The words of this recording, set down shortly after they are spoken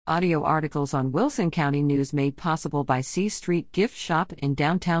Audio articles on Wilson County News made possible by C Street Gift Shop in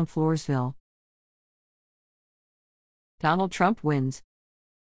downtown Floresville. Donald Trump wins.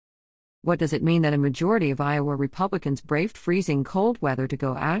 What does it mean that a majority of Iowa Republicans braved freezing cold weather to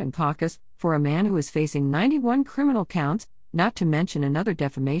go out and caucus for a man who is facing 91 criminal counts, not to mention another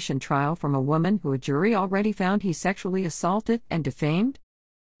defamation trial from a woman who a jury already found he sexually assaulted and defamed?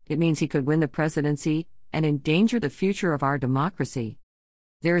 It means he could win the presidency and endanger the future of our democracy.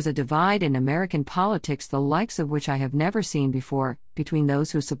 There is a divide in American politics the likes of which I have never seen before, between those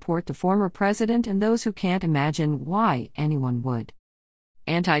who support the former president and those who can't imagine why anyone would.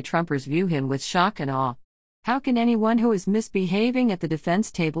 Anti-Trumpers view him with shock and awe. How can anyone who is misbehaving at the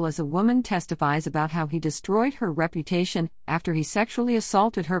defense table as a woman testifies about how he destroyed her reputation after he sexually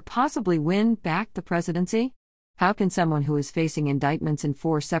assaulted her possibly win back the presidency? How can someone who is facing indictments in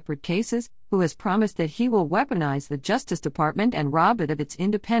 4 separate cases, who has promised that he will weaponize the Justice Department and rob it of its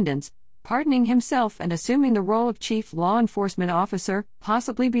independence, pardoning himself and assuming the role of chief law enforcement officer,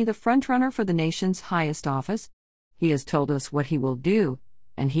 possibly be the frontrunner for the nation's highest office? He has told us what he will do,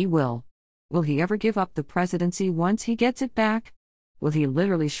 and he will. Will he ever give up the presidency once he gets it back? Will he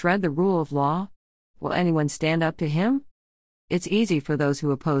literally shred the rule of law? Will anyone stand up to him? It's easy for those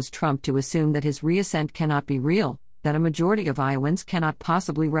who oppose Trump to assume that his reascent cannot be real, that a majority of Iowans cannot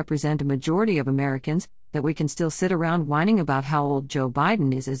possibly represent a majority of Americans, that we can still sit around whining about how old Joe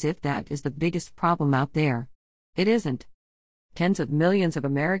Biden is as if that is the biggest problem out there. It isn't. Tens of millions of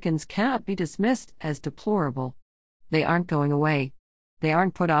Americans cannot be dismissed as deplorable. They aren't going away. They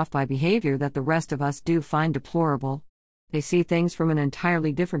aren't put off by behavior that the rest of us do find deplorable. They see things from an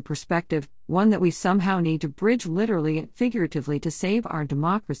entirely different perspective, one that we somehow need to bridge literally and figuratively to save our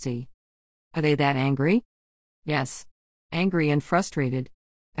democracy. Are they that angry? Yes. Angry and frustrated.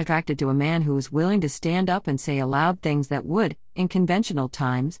 Attracted to a man who is willing to stand up and say aloud things that would, in conventional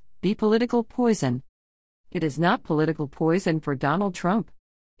times, be political poison. It is not political poison for Donald Trump.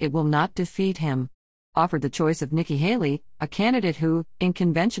 It will not defeat him. Offered the choice of Nikki Haley, a candidate who, in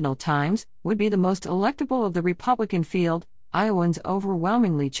conventional times, would be the most electable of the Republican field, Iowans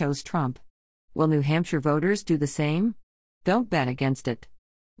overwhelmingly chose Trump. Will New Hampshire voters do the same? Don't bet against it.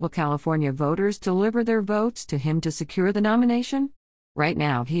 Will California voters deliver their votes to him to secure the nomination? Right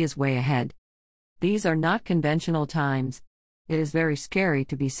now he is way ahead. These are not conventional times. It is very scary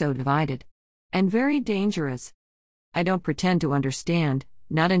to be so divided. And very dangerous. I don't pretend to understand,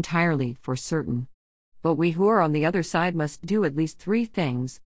 not entirely for certain. But we who are on the other side must do at least 3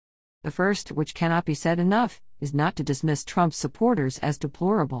 things. The first, which cannot be said enough, is not to dismiss Trump's supporters as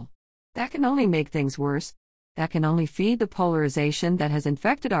deplorable. That can only make things worse. That can only feed the polarization that has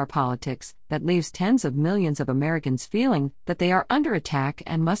infected our politics, that leaves tens of millions of Americans feeling that they are under attack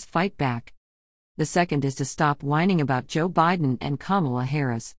and must fight back. The second is to stop whining about Joe Biden and Kamala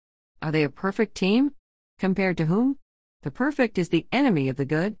Harris. Are they a perfect team? Compared to whom? The perfect is the enemy of the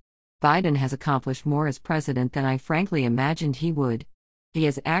good. Biden has accomplished more as president than I frankly imagined he would. He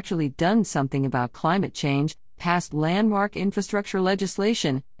has actually done something about climate change, passed landmark infrastructure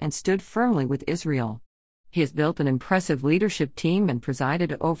legislation, and stood firmly with Israel. He has built an impressive leadership team and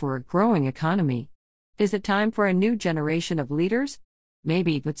presided over a growing economy. Is it time for a new generation of leaders?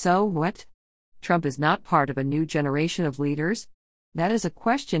 Maybe, but so what? Trump is not part of a new generation of leaders. That is a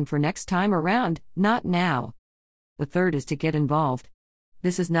question for next time around, not now. The third is to get involved.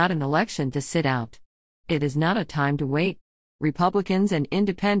 This is not an election to sit out. It is not a time to wait. Republicans and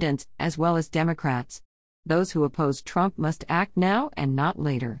independents, as well as Democrats. Those who oppose Trump must act now and not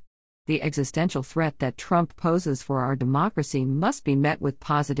later. The existential threat that Trump poses for our democracy must be met with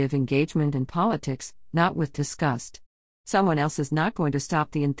positive engagement in politics, not with disgust. Someone else is not going to stop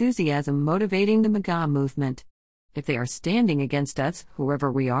the enthusiasm motivating the MAGA movement. If they are standing against us,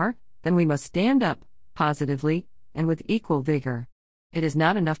 whoever we are, then we must stand up, positively, and with equal vigor. It is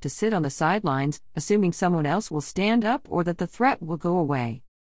not enough to sit on the sidelines, assuming someone else will stand up or that the threat will go away.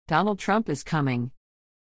 Donald Trump is coming.